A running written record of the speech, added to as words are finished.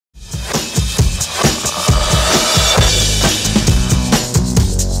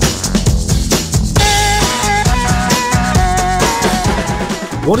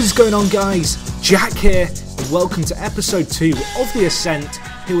What is going on, guys? Jack here, and welcome to episode 2 of the Ascent,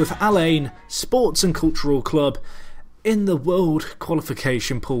 here with Alain Sports and Cultural Club in the World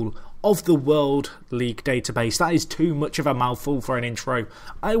Qualification Pool of the World League database. That is too much of a mouthful for an intro.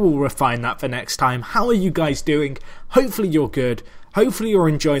 I will refine that for next time. How are you guys doing? Hopefully you're good. Hopefully you're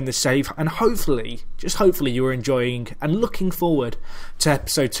enjoying the save, and hopefully, just hopefully, you're enjoying and looking forward to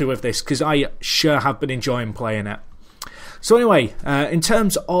episode 2 of this, because I sure have been enjoying playing it. So anyway, in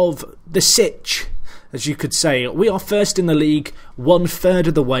terms of the sitch, as you could say, we are first in the league, 1/3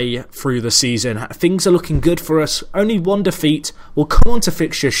 of the way through the season. Things are looking good for us. Only one defeat. We'll come on to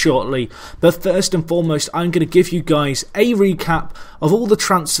fixtures shortly. But first and foremost, I'm going to give you guys a recap of all the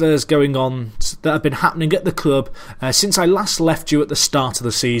transfers going on that have been happening at the club since I last left you at the start of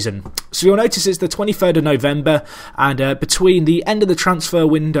the season. So you'll notice it's the 23rd of November, and between the end of the transfer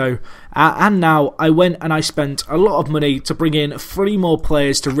window and now, I went and I spent a lot of money to bring in 3 more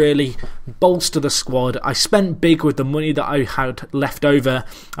players to really bolster the squad. I spent big with the money that I had left over,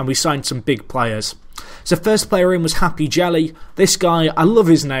 and we signed some big players. So first player in was Happy Jelly. This guy, I love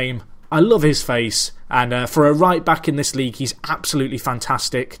his name, I love his face, and for a right back in this league, he's absolutely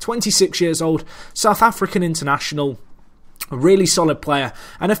fantastic. 26 years old, South African international. A really solid player,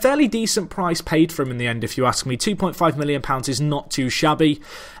 and a fairly decent price paid for him in the end, if you ask me. £2.5 million is not too shabby.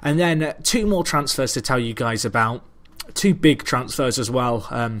 And then 2 more transfers to tell you guys about. 2 big transfers as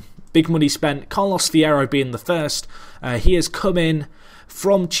well. Big money spent. Carlos Fierro being the first. He has come in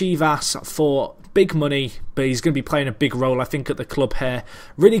from Chivas for big money, but he's going to be playing a big role, I think, at the club here.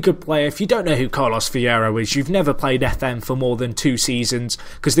 Really good player. If you don't know who Carlos Fierro is, you've never played FM for more than 2 seasons,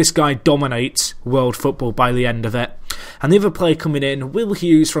 because this guy dominates world football by the end of it. And the other player coming in, Will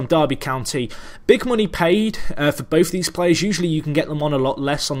Hughes from Derby County. Big money paid for both these players. Usually you can get them on a lot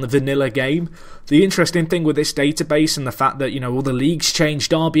less on the vanilla game. The interesting thing with this database and the fact that, you know, all the leagues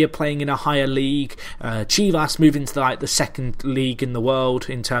changed. Derby are playing in a higher league. Chivas moving to the 2nd league in the world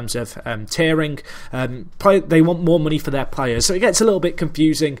in terms of tiering. They want more money for their players, so it gets a little bit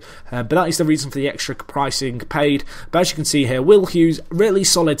confusing, but that is the reason for the extra pricing paid. But as you can see here, Will Hughes, really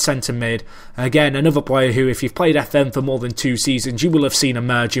solid centre mid. Again, another player who, if you've played FM for more than 2 seasons, you will have seen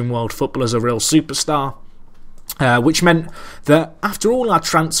emerge in world football as a real superstar. Which meant that after all our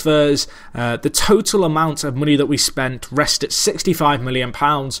transfers, the total amount of money that we spent rests at £65 million,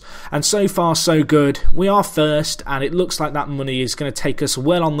 and so far so good. We are first, and it looks like that money is going to take us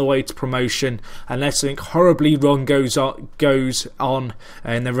well on the way to promotion, unless something horribly wrong goes on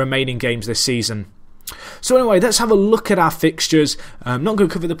in the remaining games this season. So anyway, let's have a look at our fixtures. I'm not going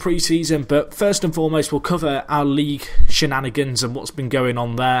to cover the pre-season, but first and foremost we'll cover our league shenanigans and what's been going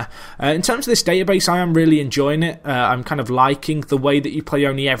on there. In terms of this database, I am really enjoying it. I'm kind of liking the way that you play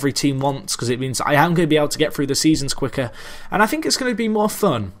only every team once, because it means I am going to be able to get through the seasons quicker, and I think it's going to be more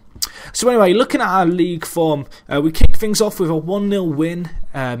fun. So anyway, looking at our league form, we kicked things off with a 1-0 win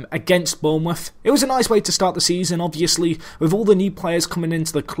against Bournemouth. It was a nice way to start the season, obviously, with all the new players coming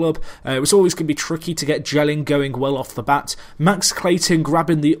into the club. It was always going to be tricky to get gelling going well off the bat. Max Clayton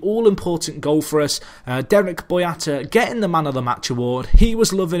grabbing the all-important goal for us. Derek Boyata getting the Man of the Match award. He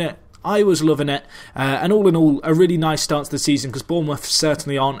was loving it. I was loving it, and all in all, a really nice start to the season, because Bournemouth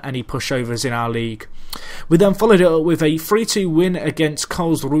certainly aren't any pushovers in our league. We then followed it up with a 3-2 win against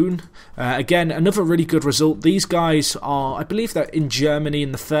Karlsruhe. Again, another really good result. These guys are, I believe they're in Germany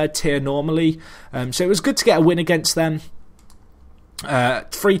in the 3rd tier normally, so it was good to get a win against them.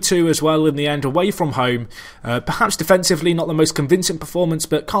 3-2 as well in the end, away from home. Perhaps defensively not the most convincing performance,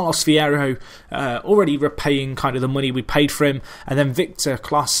 but Carlos Fierro already repaying kind of the money we paid for him. And then Victor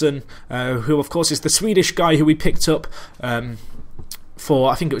Claesson, who of course is the Swedish guy who we picked up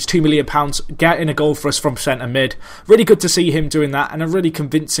for, I think it was £2 million, getting a goal for us from centre mid. Really good to see him doing that, and a really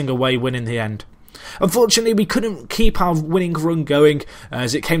convincing away win in the end. Unfortunately, we couldn't keep our winning run going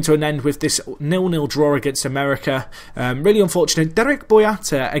as it came to an end with this 0-0 draw against America. Really unfortunate. Derek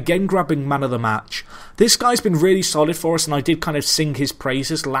Boyata again grabbing Man of the Match. This guy's been really solid for us, and I did kind of sing his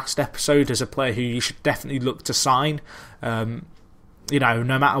praises last episode as a player who you should definitely look to sign. You know,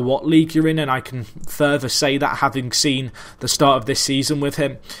 no matter what league you're in, and I can further say that having seen the start of this season with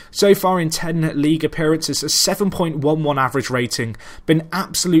him. So far in 10 league appearances, a 7.11 average rating. Been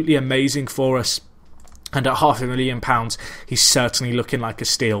absolutely amazing for us. And at £500,000, he's certainly looking like a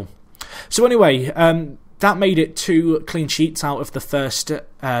steal. So anyway, that made it 2 clean sheets out of the first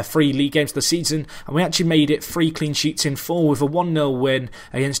 3 league games of the season, and we actually made it 3 clean sheets in 4 with a 1-0 win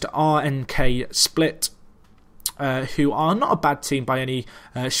against RNK Split. who are not a bad team by any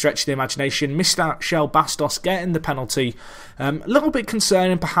stretch of the imagination. Michel Bastos getting the penalty. A little bit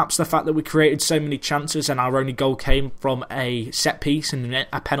concerning, perhaps, the fact that we created so many chances and our only goal came from a set piece and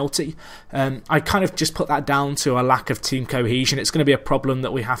a penalty. I kind of just put that down to a lack of team cohesion. It's going to be a problem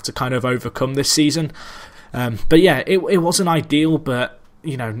that we have to kind of overcome this season. But yeah, it wasn't ideal, but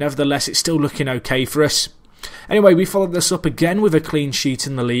nevertheless, it's still looking okay for us. Anyway, we followed this up again with a clean sheet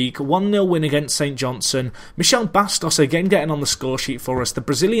in the league. 1-0 win against St Johnstone. Michel Bastos again getting on the score sheet for us. The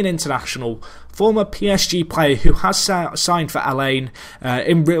Brazilian international, former PSG player who has signed for Alain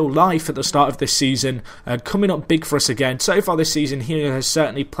in real life at the start of this season. Coming up big for us again. So far this season, he has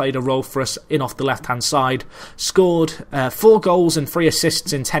certainly played a role for us in off the left-hand side. Scored 4 goals and 3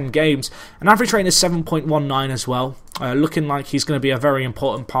 assists in 10 games. An average rating of 7.19 as well. Looking like he's going to be a very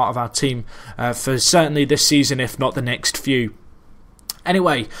important part of our team for certainly this season, if not the next few.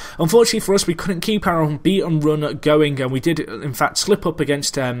 Anyway, unfortunately for us, we couldn't keep our unbeaten run going, and we did, in fact, slip up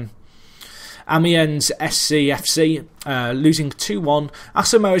against Amiens SCFC, losing 2-1.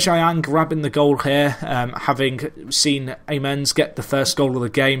 Asamoah Gyan grabbing the goal here, having seen Amiens get the first goal of the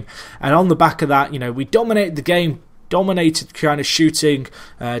game. And on the back of that, we dominated the game, dominated kind of shooting,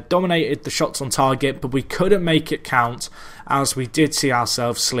 dominated the shots on target, but we couldn't make it count as we did see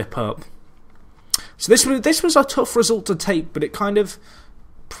ourselves slip up. So this was a tough result to take, but it kind of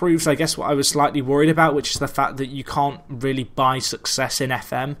proves, I guess, what I was slightly worried about, which is the fact that you can't really buy success in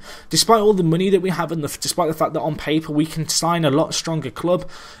FM. Despite all the money that we have, and despite the fact that on paper we can sign a lot stronger club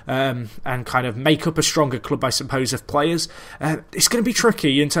and kind of make up a stronger club, I suppose, of players, it's going to be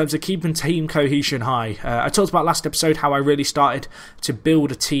tricky in terms of keeping team cohesion high. I talked about last episode how I really started to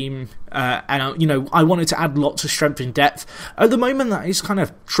build a team and I wanted to add lots of strength and depth. At the moment, that is kind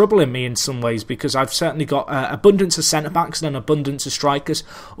of troubling me in some ways, because I've certainly got abundance of centre-backs and an abundance of strikers,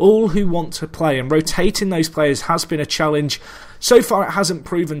 all who want to play, and rotating those players has been a challenge. So far it hasn't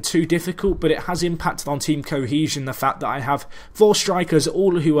proven too difficult, but it has impacted on team cohesion, the fact that I have 4 strikers,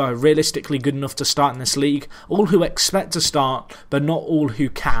 all who are realistically good enough to start in this league, all who expect to start, but not all who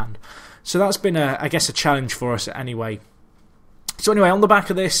can. So that's been, I guess, a challenge for us anyway. So anyway, on the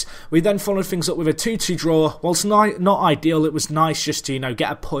back of this, we then followed things up with a 2-2 draw. Whilst not ideal, it was nice just to,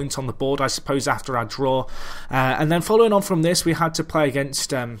 get a point on the board, I suppose, after our draw. And then following on from this, we had to play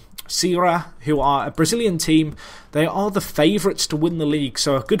against Sierra, who are a Brazilian team. They are the favourites to win the league,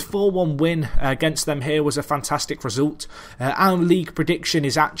 so a good 4-1 win against them here was a fantastic result. Our league prediction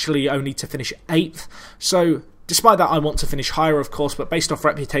is actually only to finish 8th, so despite that, I want to finish higher, of course, but based off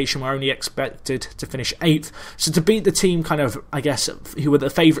reputation, we're only expected to finish 8th. So to beat the team, kind of, I guess, who were the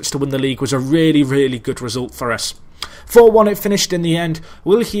favourites to win the league was a really, really good result for us. 4-1 it finished in the end.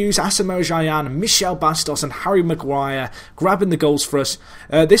 Will Hughes, Asamoah Gyan, Michel Bastos and Harry Maguire grabbing the goals for us.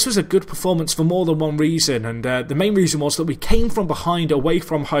 This was a good performance for more than one reason, and the main reason was that we came from behind away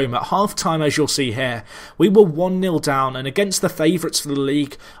from home at half-time, as you'll see here. We were 1-0 down, and against the favourites for the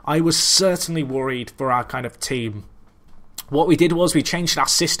league, I was certainly worried for our kind of team. What we did was we changed our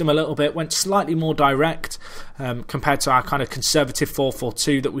system a little bit, went slightly more direct compared to our kind of conservative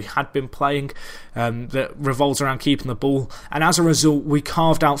 4-4-2 that we had been playing, that revolves around keeping the ball. And as a result, we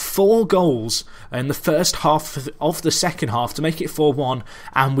carved out 4 goals in the first half of the second half to make it 4-1,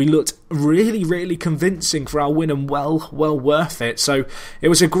 and we looked really, really convincing for our win and well worth it. So it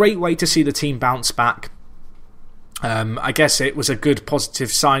was a great way to see the team bounce back. I guess it was a good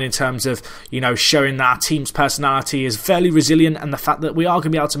positive sign in terms of, showing that our team's personality is fairly resilient, and the fact that we are going to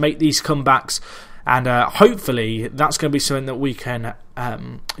be able to make these comebacks. And hopefully that's going to be something that we can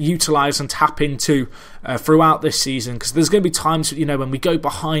utilise and tap into throughout this season, because there's going to be times when we go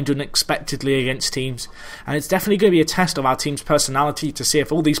behind unexpectedly against teams, and it's definitely going to be a test of our team's personality to see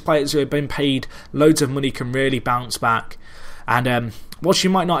if all these players who have been paid loads of money can really bounce back. And whilst you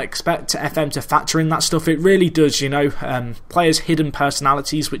might not expect FM to factor in that stuff, it really does, players' hidden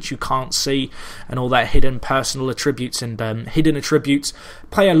personalities, which you can't see, and all their hidden personal attributes and hidden attributes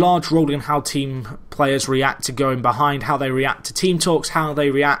play a large role in how team players react to going behind, how they react to team talks, how they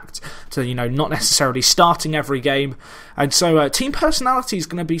react to, not necessarily starting every game. And so team personality is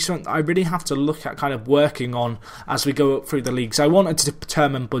going to be something that I really have to look at kind of working on as we go up through the leagues. I want a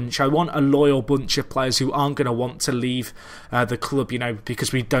determined bunch. I want a loyal bunch of players who aren't going to want to leave the club,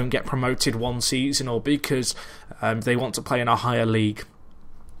 because we don't get promoted one season, or because they want to play in a higher league.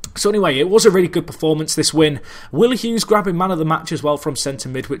 So anyway, it was a really good performance, this win. Will Hughes grabbing man of the match as well from centre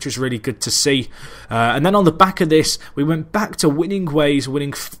mid, which was really good to see. And then on the back of this, we went back to winning ways,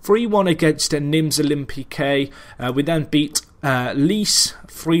 winning 3-1 against Nims Olympique. We then beat Lies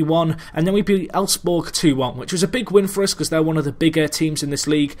 3-1, and then we beat Elfsborg 2-1, which was a big win for us because they're one of the bigger teams in this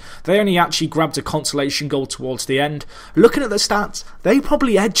league. They only actually grabbed a consolation goal towards the end. Looking at the stats, they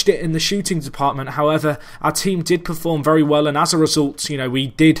probably edged it in the shooting department. However, our team did perform very well, and as a result, we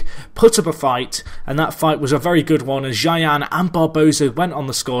did put up a fight, and that fight was a very good one as Jayan and Barbosa went on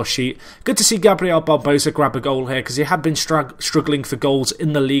the score sheet. Good to see Gabriel Barbosa grab a goal here because he had been struggling for goals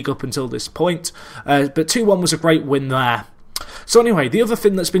in the league up until this point, but 2-1 was a great win there. So anyway, the other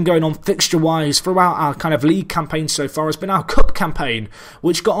thing that's been going on fixture-wise throughout our kind of league campaign so far has been our cup campaign,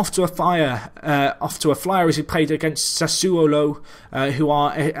 which got off to a flyer as we played against Sassuolo, who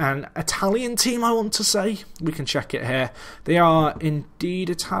are an Italian team, I want to say. We can check it here. They are indeed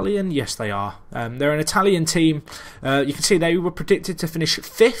Italian. Yes, they are. They're an Italian team. You can see they were predicted to finish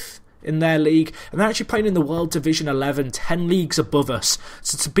 5th in their league, and they're actually playing in the World Division 11, 10 leagues above us.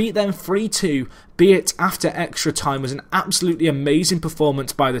 So to beat them 3-2, be it after extra time, was an absolutely amazing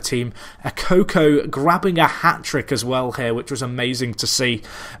performance by the team. Coco grabbing a hat-trick as well here, which was amazing to see.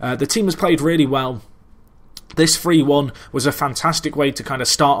 The team has played really well. This 3-1 was a fantastic way to kind of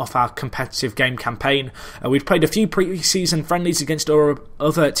start off our competitive game campaign. We'd played a few pre-season friendlies against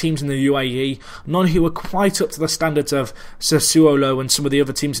other teams in the UAE, none who were quite up to the standards of Sassuolo and some of the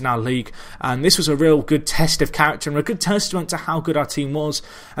other teams in our league. And this was a real good test of character and a good testament to how good our team was.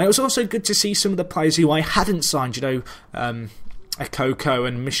 And it was also good to see some of the players who I hadn't signed, Coco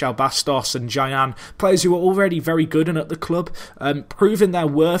and Michel Bastos and Jayan, players who are already very good and at the club, proving their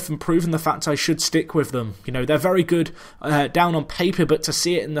worth and proving the fact I should stick with them. They're very good down on paper, but to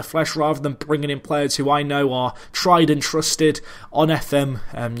see it in the flesh rather than bringing in players who I know are tried and trusted on FM,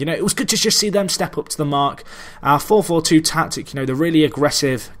 it was good to just see them step up to the mark. Our 4-4-2 tactic, the really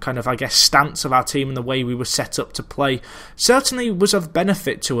aggressive kind of, stance of our team and the way we were set up to play certainly was of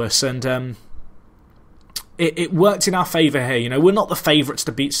benefit to us, and it worked in our favour here. We're not the favourites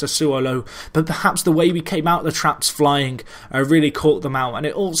to beat Sassuolo, but perhaps the way we came out of the traps flying really caught them out. And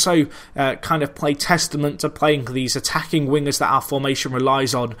it also kind of played testament to playing these attacking wingers that our formation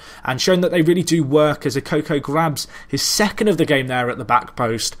relies on, and showing that they really do work as Coco grabs his second of the game there at the back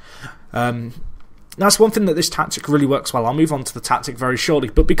post. That's one thing that this tactic really works well. I'll move on to the tactic very shortly.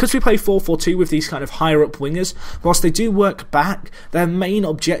 But because we play 4-4-2 with these kind of higher up wingers, whilst they do work back, their main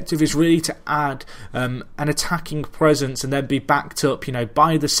objective is really to add an attacking presence and then be backed up,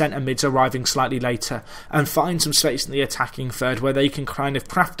 by the centre mids arriving slightly later, and find some space in the attacking third where they can kind of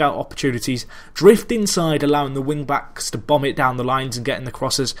craft out opportunities, drift inside, allowing the wing backs to bomb it down the lines and get in the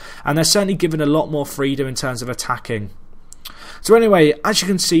crosses. And they're certainly given a lot more freedom in terms of attacking. So anyway, as you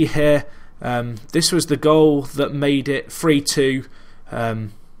can see here, this was the goal that made it 3-2.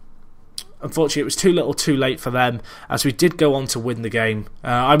 Unfortunately, it was too little too late for them, as we did go on to win the game.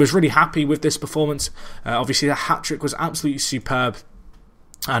 I was really happy with this performance. Obviously, the hat-trick was absolutely superb,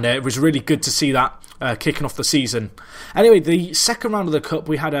 and it was really good to see that kicking off the season. Anyway, the second round of the Cup,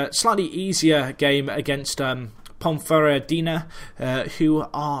 we had a slightly easier game against Ponferradina, who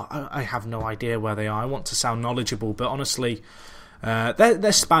are... I have no idea where they are. I want to sound knowledgeable, but honestly...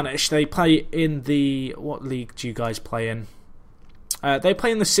 They're Spanish. They play in the... What league do you guys play in? They play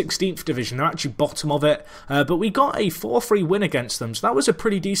in the 16th division. They're actually bottom of it. But we got a 4-3 win against them. So that was a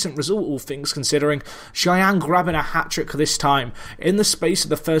pretty decent result, all things considering. Cheyenne grabbing a hat-trick this time in the space of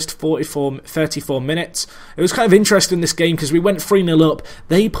the first 34 minutes. It was kind of interesting, this game, because we went 3-0 up.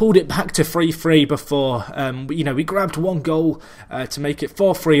 They pulled it back to 3-3 before. We grabbed one goal to make it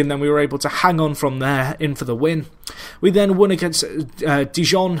 4-3, and then we were able to hang on from there in for the win. We then won against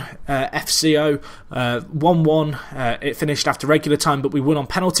Dijon FCO 1-1. It finished after regular time, but we won on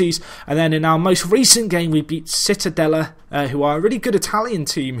penalties. And then in our most recent game, we beat Cittadella, who are a really good Italian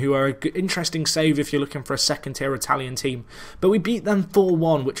team, who are an interesting save if you're looking for a second-tier Italian team. But we beat them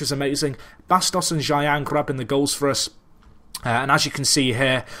 4-1, which was amazing. Bastos and Jayan grabbing the goals for us. And as you can see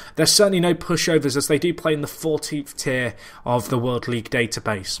here, there's certainly no pushovers, as they do play in the 14th tier of the World League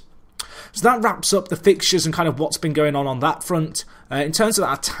database. So that wraps up the fixtures and kind of what's been going on that front. In terms of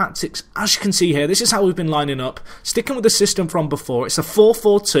our tactics, as you can see here, this is how we've been lining up. Sticking with the system from before, it's a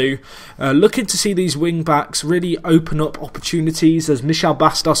 4-4-2. Looking to see these wing backs really open up opportunities as Michel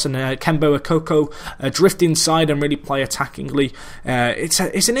Bastos and Kembo Akoko drift inside and really play attackingly. It's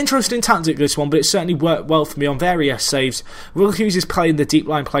an interesting tactic, this one, but it certainly worked well for me on various saves. Will Hughes is playing the deep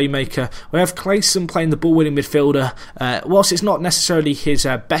line playmaker. We have Clayson playing the ball-winning midfielder. Whilst it's not necessarily his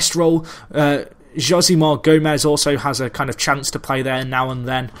best role, Josimar Gomez also has a kind of chance to play there now and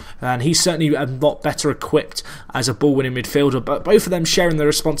then, and he's certainly a lot better equipped as a ball-winning midfielder, but both of them sharing the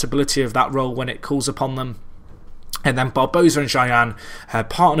responsibility of that role when it calls upon them. And then Barbosa and Cheyenne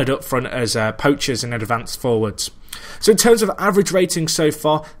partnered up front as poachers and advanced forwards. So in terms of average ratings so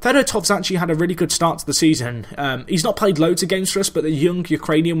far, Fedotov's actually had a really good start to the season. He's not played loads of games for us, but the young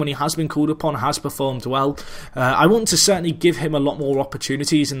Ukrainian, when he has been called upon, has performed well. I want to certainly give him a lot more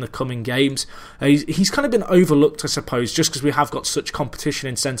opportunities in the coming games. He's kind of been overlooked, I suppose, just because we have got such competition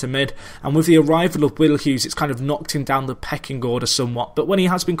in centre mid, and with the arrival of Will Hughes, it's kind of knocked him down the pecking order somewhat. But when he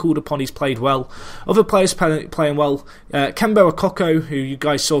has been called upon, he's played well. Other players playing well. Kembo Okoko, who you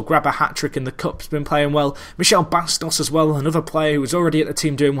guys saw grab a hat-trick in the Cup, has been playing well. Michel Bastos as well, another player who was already at the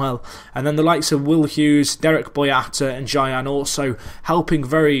team doing well. And then the likes of Will Hughes, Derek Boyata and Jayan also helping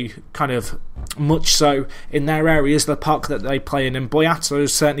very kind of much so in their areas, the park that they play in. And Boyata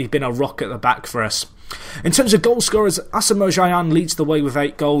has certainly been a rock at the back for us. In terms of goal scorers, Asamoah Gyan leads the way with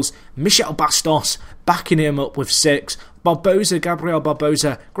 8 goals. Michel Bastos backing him up with 6. Gabriel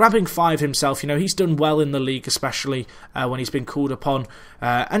Barbosa grabbing 5 himself. He's done well in the league, especially when he's been called upon.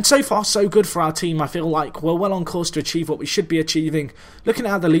 And so far, so good for our team. I feel like we're well on course to achieve what we should be achieving. Looking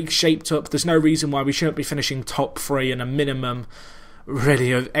at how the league's shaped up, there's no reason why we shouldn't be finishing top 3, and a minimum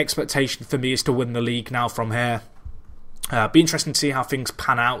really expectation for me is to win the league now from here. Be interesting to see how things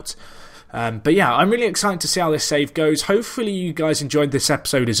pan out. But yeah, I'm really excited to see how this save goes. Hopefully you guys enjoyed this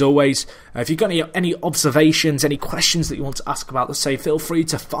episode as always. If you've got any observations, any questions that you want to ask about the save, feel free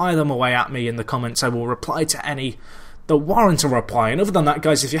to fire them away at me in the comments. I will reply to any that warrant a reply. And other than that,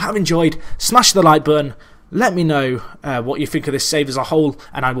 guys, if you have enjoyed, smash the like button. Let me know what you think of this save as a whole,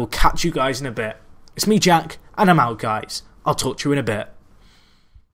 and I will catch you guys in a bit. It's me, Jack, and I'm out, guys. I'll talk to you in a bit.